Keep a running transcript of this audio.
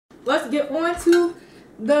let's get on to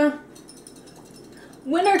the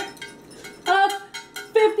winner of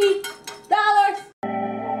 $50.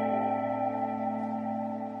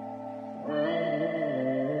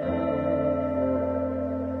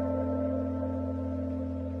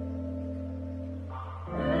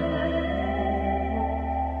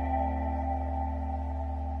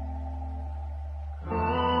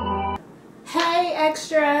 Hey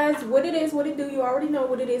extras, what it is, what it do, you already know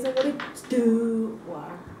what it is and what it do.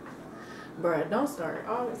 Wow. Bruh, don't start.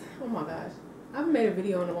 Oh my gosh. I haven't made a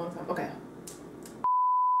video in a long time. Okay.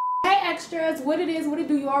 Hey extras, what it is, what it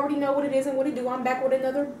do, you already know what it is and what it do. I'm back with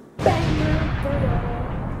another banger for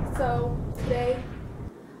y'all. So today,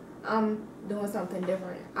 I'm doing something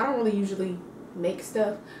different. I don't really usually make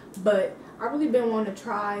stuff, but I really been wanting to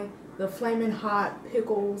try the flaming hot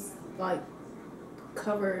pickles, like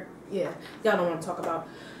covered. Yeah, y'all don't want to talk about.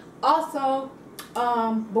 Also,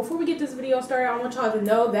 before we get this video started, I want y'all to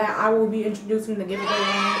know that I will be introducing the giveaway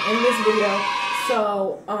in this video.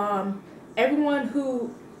 So everyone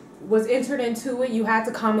who was entered into it, you had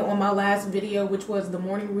to comment on my last video, which was the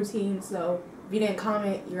morning routine. So if you didn't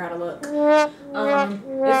comment, you're out of luck.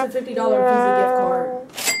 It's a $50 Visa gift card.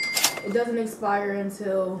 It doesn't expire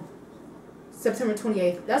until September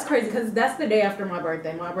 28th. That's crazy because that's the day after my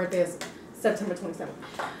birthday. My birthday is September 27th.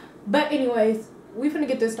 But anyways, we finna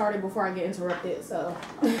get this started before I get interrupted. So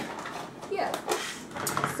yeah.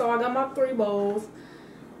 So I got my 3 bowls.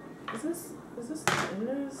 Is this in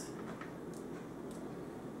this?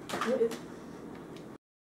 What is?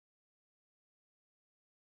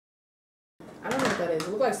 I don't know what that is. It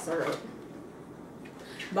looks like syrup.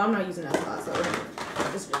 But I'm not using that spot, so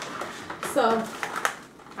it's just. So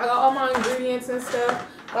I got all my ingredients and stuff.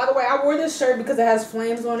 By the way, I wore this shirt because it has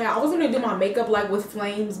flames on it. I was gonna do my makeup like with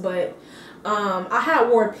flames, but I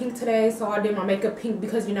wore pink today, so I did my makeup pink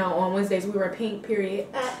because, you know, on Wednesdays we wear pink, period.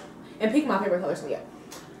 And pink my favorite color, so yeah.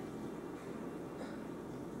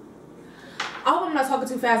 I hope I'm not talking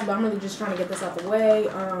too fast, but I'm really just trying to get this out the way.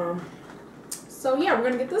 So yeah, we're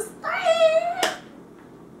gonna get this started.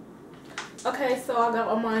 Okay, so I got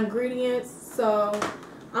all my ingredients. So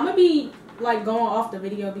I'm gonna be like going off the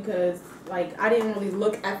video because like I didn't really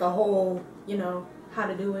look at the whole, you know, how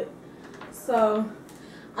to do it. So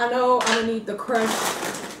I know I'm gonna need the crushed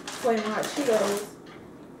flaming hot Cheetos.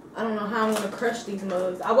 I don't know how I'm gonna crush these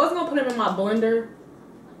mugs. I was gonna put them in my blender,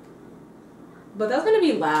 but that's gonna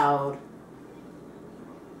be loud.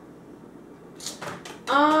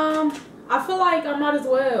 I feel like I might as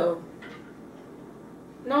well.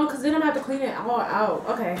 No, because then I'm gonna have to clean it all out.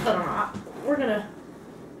 Okay, hold on. We're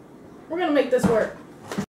gonna make this work.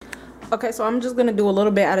 Okay, so I'm just gonna do a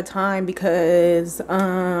little bit at a time because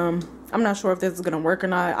I'm not sure if this is gonna work or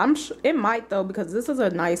not. It might though, because this is a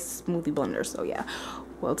nice smoothie blender. So yeah,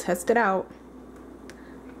 we'll test it out.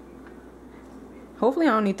 Hopefully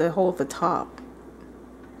I don't need to hold the top.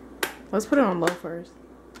 Let's put it on low first.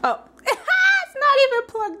 Oh, it's not even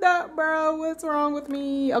plugged up, bro. What's wrong with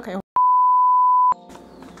me? Okay.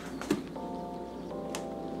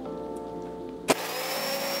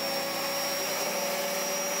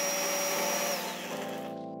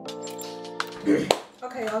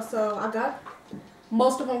 Okay, y'all, so I got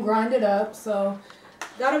most of them grinded up, so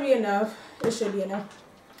that'll be enough. It should be enough.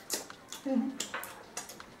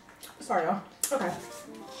 Sorry, y'all. Okay.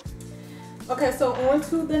 Okay, so on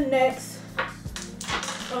to the next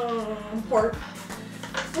part.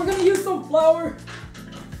 We're gonna use some flour.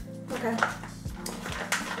 Okay.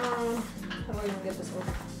 How do I even get this one?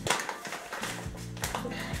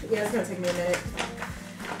 Yeah, it's gonna take me a minute.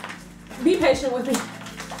 Be patient with me.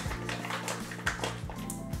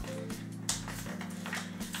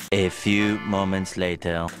 A few moments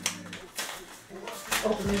later.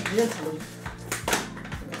 Open it gently.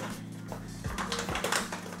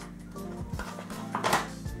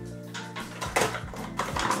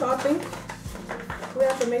 So I think we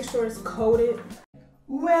have to make sure it's coated.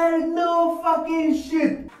 Well, no fucking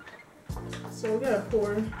shit. So we gotta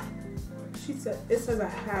pour. She said it says a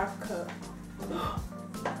half cup.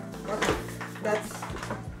 Okay,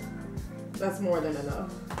 that's more than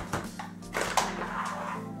enough.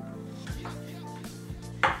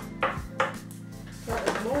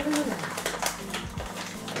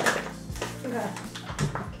 Okay.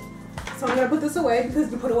 So I'm gonna put this away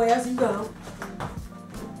because you put away as you go.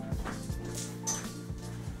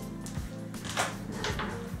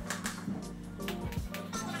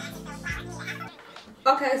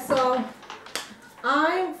 Okay, so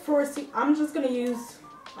I'm just gonna use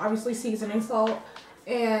obviously seasoning salt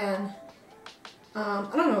and I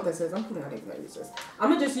don't know what this is. I'm probably not even gonna use this.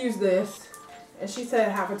 I'm gonna just use this. And she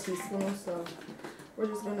said half a teaspoon, so we're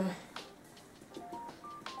just gonna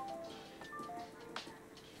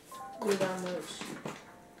do that much.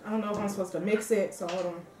 I don't know if I'm supposed to mix it, so hold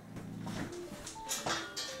on.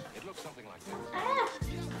 It looks something like this.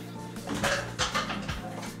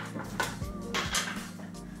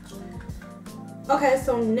 Okay,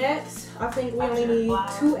 so next, I think we only need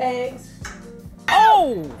 2 eggs.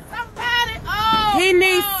 Oh! Somebody! Oh! He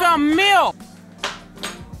needs some milk!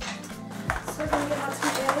 So I'm gonna get my 2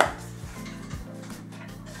 eggs.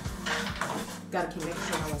 Gotta keep making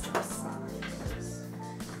sure my wasn't outside first.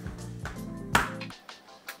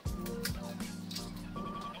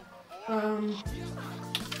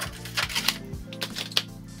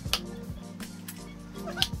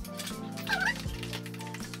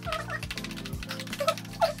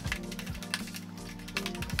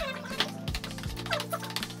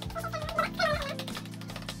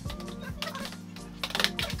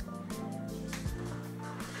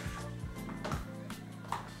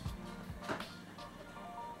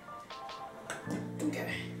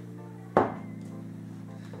 Okay.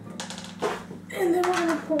 And then we're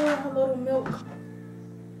gonna pour a little milk.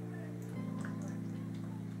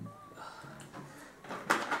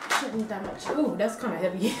 Shouldn't need that much. Ooh, that's kind of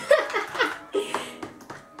heavy. I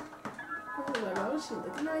was like, oh, she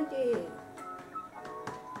looking like it.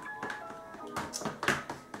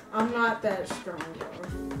 I'm not that strong, though.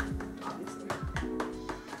 Obviously.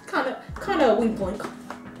 Kind of wink, wink.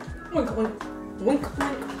 Wink, wink. Wink,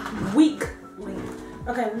 wink. Weak.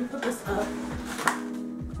 Okay, let me put this up.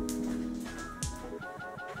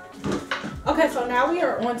 Okay, so now we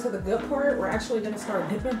are on to the good part. We're actually gonna start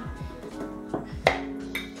dipping.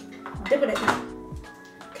 Dipping it.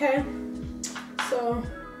 Okay, so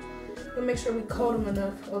we'll make sure we coat them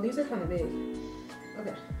enough. Oh, these are kind of big.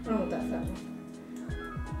 Okay, I don't want that fat one.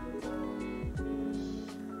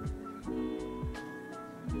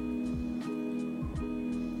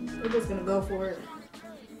 We're just gonna go for it.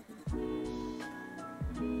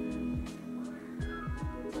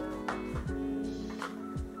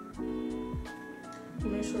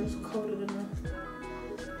 Make sure it's coated enough.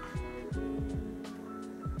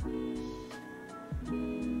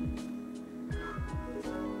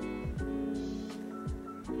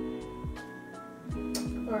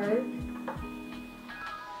 Alright.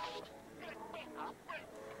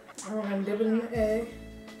 I'm gonna dip it in the egg.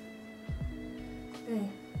 Hey,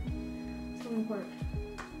 it's gonna work.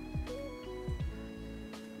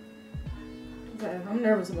 Okay, I'm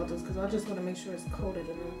nervous about this because I just want to make sure it's coated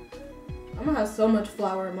enough. I'm gonna have so much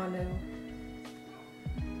flour in my nail.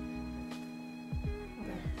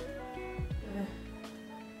 Okay.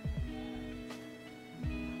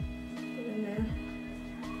 Put it in there.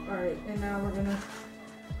 Alright, and now we're gonna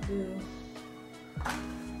do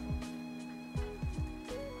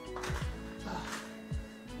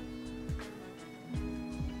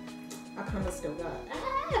I kinda still got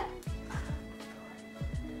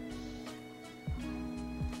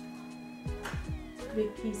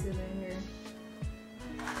big pieces in here.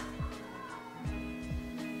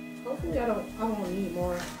 Hopefully I won't need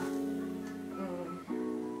more.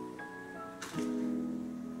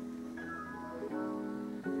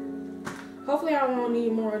 Hopefully I won't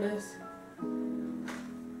need more of this. Come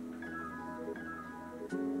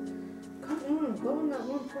on, go in that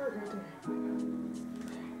one part right there.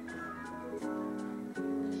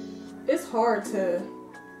 It's hard to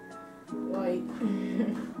like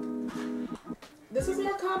this is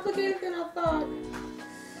more complicated than I thought.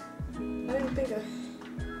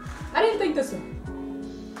 I didn't think this one.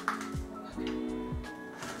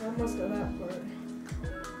 I must go that part.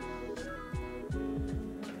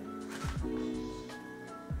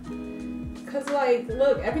 Cause like,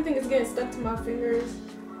 look, everything is getting stuck to my fingers.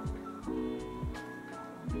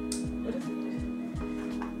 What is it?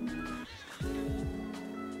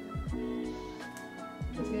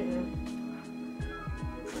 It's getting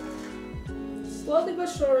slowly but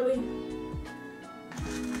surely.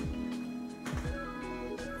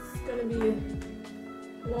 It's gonna be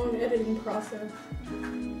a long editing process.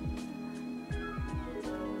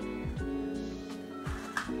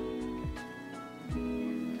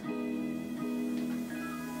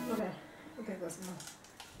 Okay, that's enough.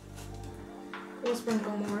 We'll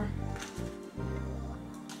sprinkle more.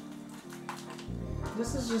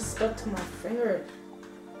 This is just stuck to my finger.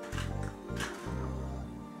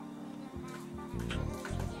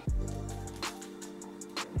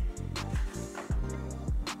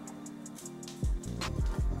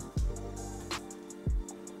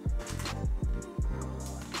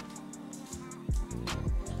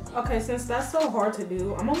 Okay, since that's so hard to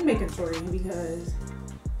do, I'm only making 3 because,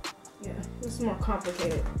 yeah, this is more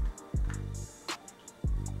complicated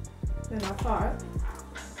than I thought.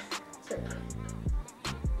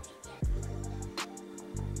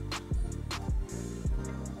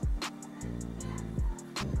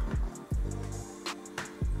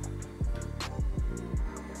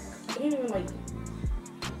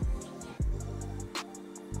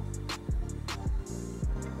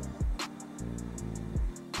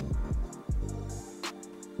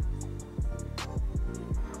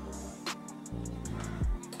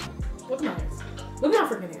 Look at my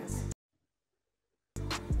freaking hands.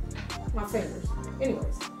 My fingers.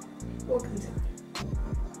 Anyways, we'll continue.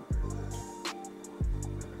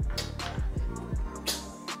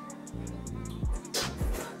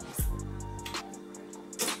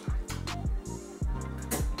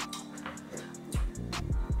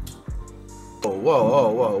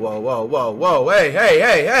 Whoa. Hey. I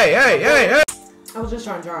was just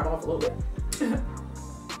trying to dry it off a little bit.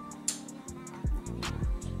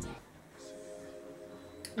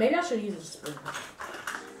 Maybe I should use a spoon.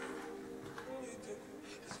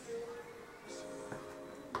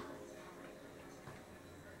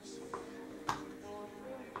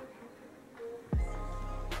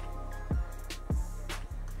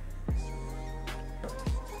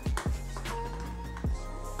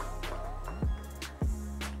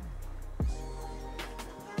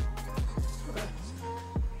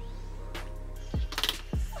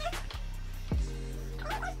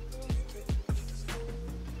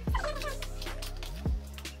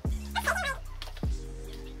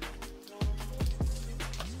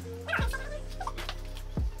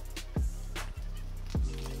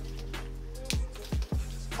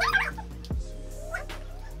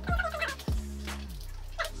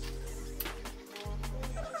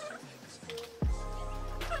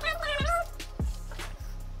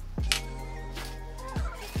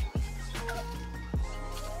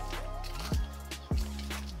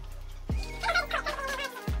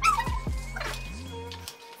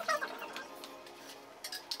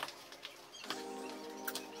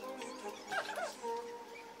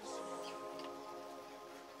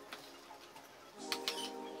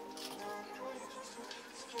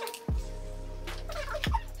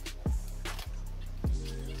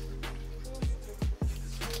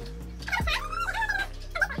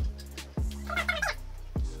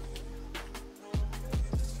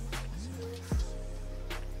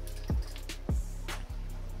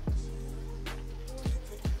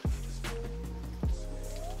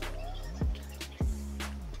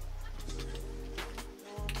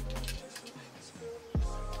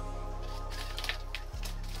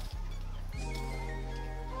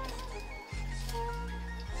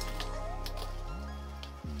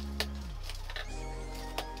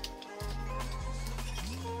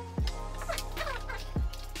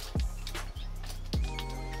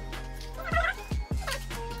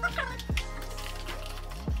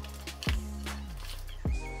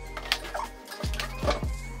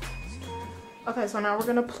 Okay, so now we're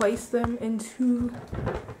gonna place them into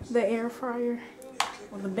the air fryer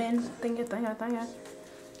or the bin thingy. Trying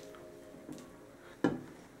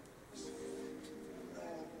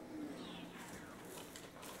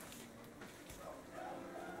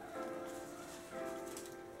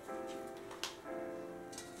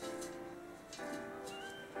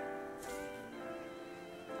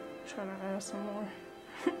to add some more.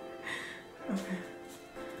 Okay.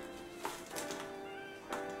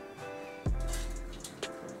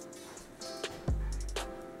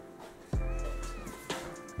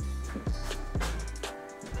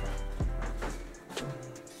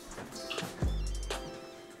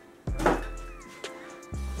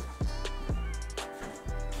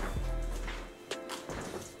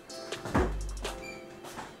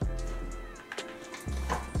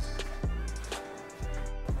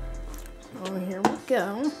 Oh, here we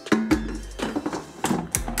go.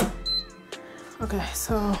 Okay,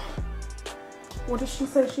 so what did she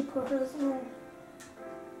say she put hers on?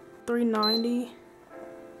 390.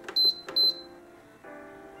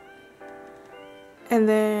 And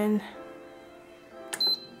then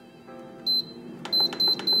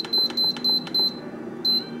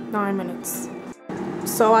nine minutes.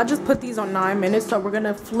 So I just put these on 9 minutes, so we're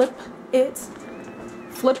gonna flip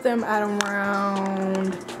them at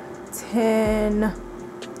around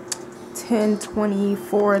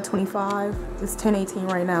 10:24, 25. It's 10:18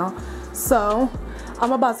 right now. So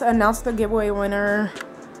I'm about to announce the giveaway winner.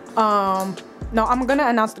 No, I'm gonna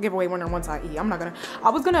announce the giveaway winner once I eat. I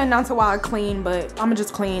was gonna announce it while I clean, but I'm gonna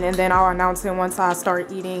just clean and then I'll announce it once I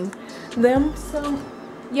start eating them. So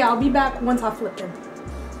yeah, I'll be back once I flip them.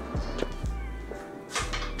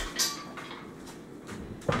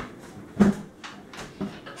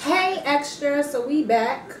 Hey extra, so we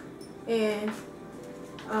back. And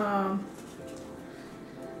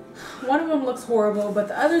one of them looks horrible, but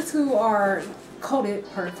the other two are coated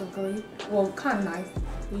perfectly. Well, kind of nice.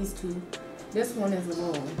 These two. This one is a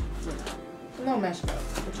little messed up.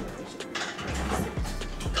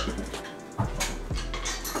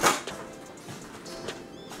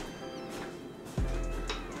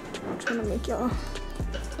 I'm trying to make y'all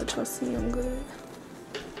let y'all see them good.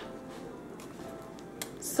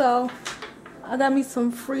 So I got me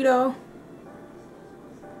some Frito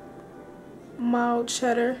mild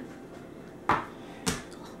cheddar.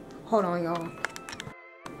 Hold on, y'all.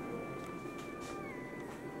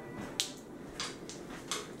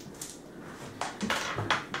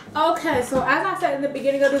 Okay, so as I said in the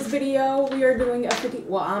beginning of this video, we are doing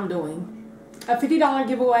I'm doing a $50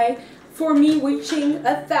 giveaway for me reaching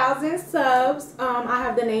 1,000 subs. I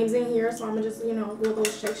have the names in here, so I'm gonna just, you know, do a little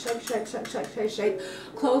shake, shake, shake, shake, shake, shake, shake,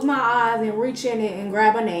 close my eyes and reach in it and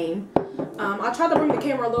grab a name. I tried to bring the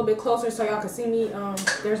camera a little bit closer so y'all can see me.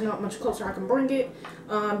 There's not much closer I can bring it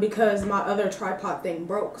because my other tripod thing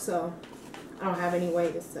broke, so I don't have any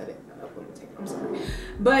way to set it up. I'm sorry.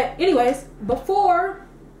 But anyways, before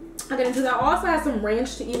I get into that, I also have some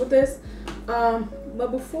ranch to eat with this.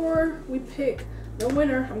 But before we pick the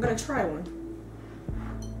winner, I'm gonna try one.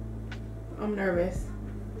 I'm nervous.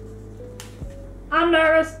 I'm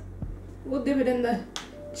nervous. We'll dip it in the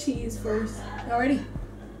cheese first. Y'all ready?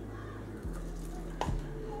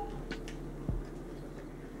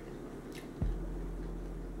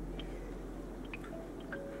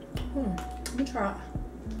 Let me try it.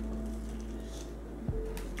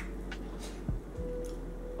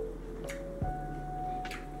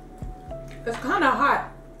 It's kind of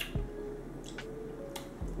hot.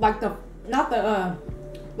 Like not the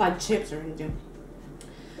like chips or anything.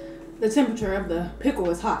 The temperature of the pickle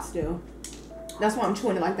is hot still. That's why I'm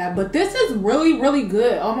chewing it like that. But this is really, really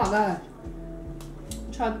good. Oh my god.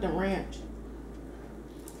 Try the ranch.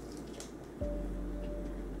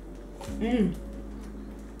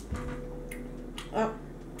 Oh.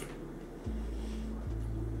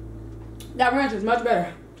 That ranch is much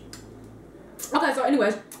better. Okay, so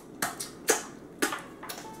anyways.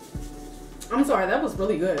 I'm sorry, that was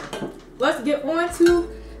really good. Let's get on to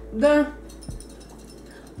the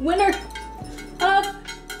winner of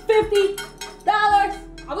 $50. I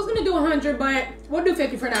was gonna do 100, but we'll do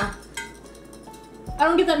 50 for now. I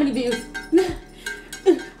don't get that many views.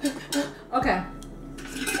 Okay.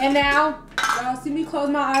 And now, y'all see me close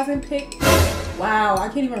my eyes and pick. Wow, I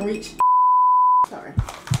can't even reach. Sorry.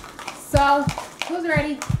 So, who's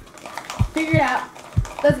ready? Figure it out.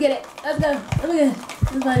 Let's get it. Let's go.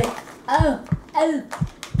 Let's let it. Oh,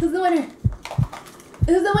 who's the winner?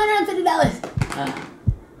 Who's the winner of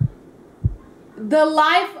 $50? The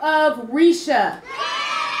Life of Risha.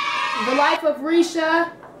 The Life of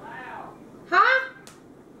Risha. Huh?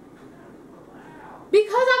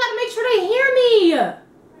 Because I gotta make sure they hear me.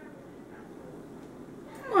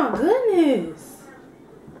 Oh my goodness.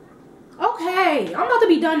 Okay, I'm about to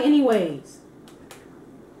be done anyways.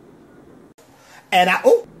 And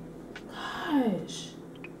Gosh.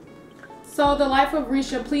 So the Life of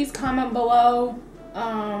Risha, please comment below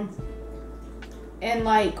and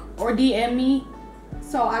like or DM me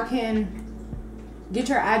so I can get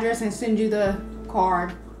your address and send you the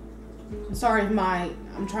card. I'm sorry if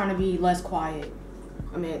I'm trying to be less quiet.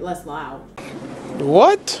 I mean less loud.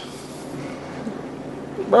 What?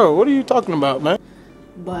 Bro, what are you talking about, man?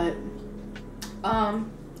 But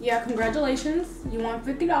yeah, congratulations. You won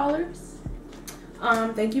 $50.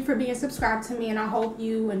 Thank you for being subscribed to me, and I hope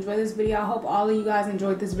you enjoy this video. I hope all of you guys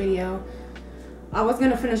enjoyed this video. I was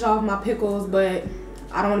gonna finish off my pickles, but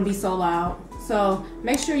I don't want to be so loud. So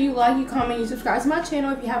make sure you like, you comment, you subscribe to my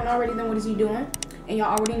channel. If you haven't already, then what is you doing? And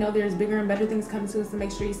y'all already know there's bigger and better things coming to us, so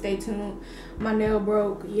make sure you stay tuned. My nail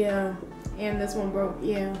broke, yeah, and this one broke,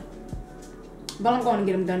 yeah, but I'm going to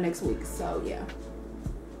get them done next week, so yeah.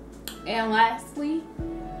 And lastly,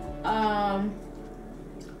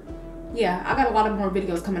 yeah, I got a lot of more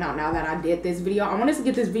videos coming out now that I did this video. I wanted to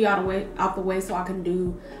get this video out the way so I can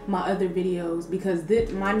do my other videos, because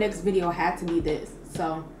my next video had to be this.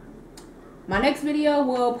 So my next video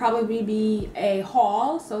will probably be a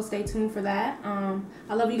haul, so stay tuned for that.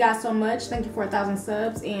 I love you guys so much. Thank you for 1,000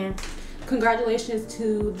 subs, and congratulations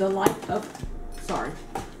to the Life of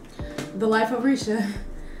Risha.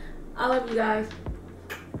 I love you guys.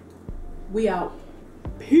 We out.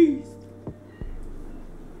 Peace.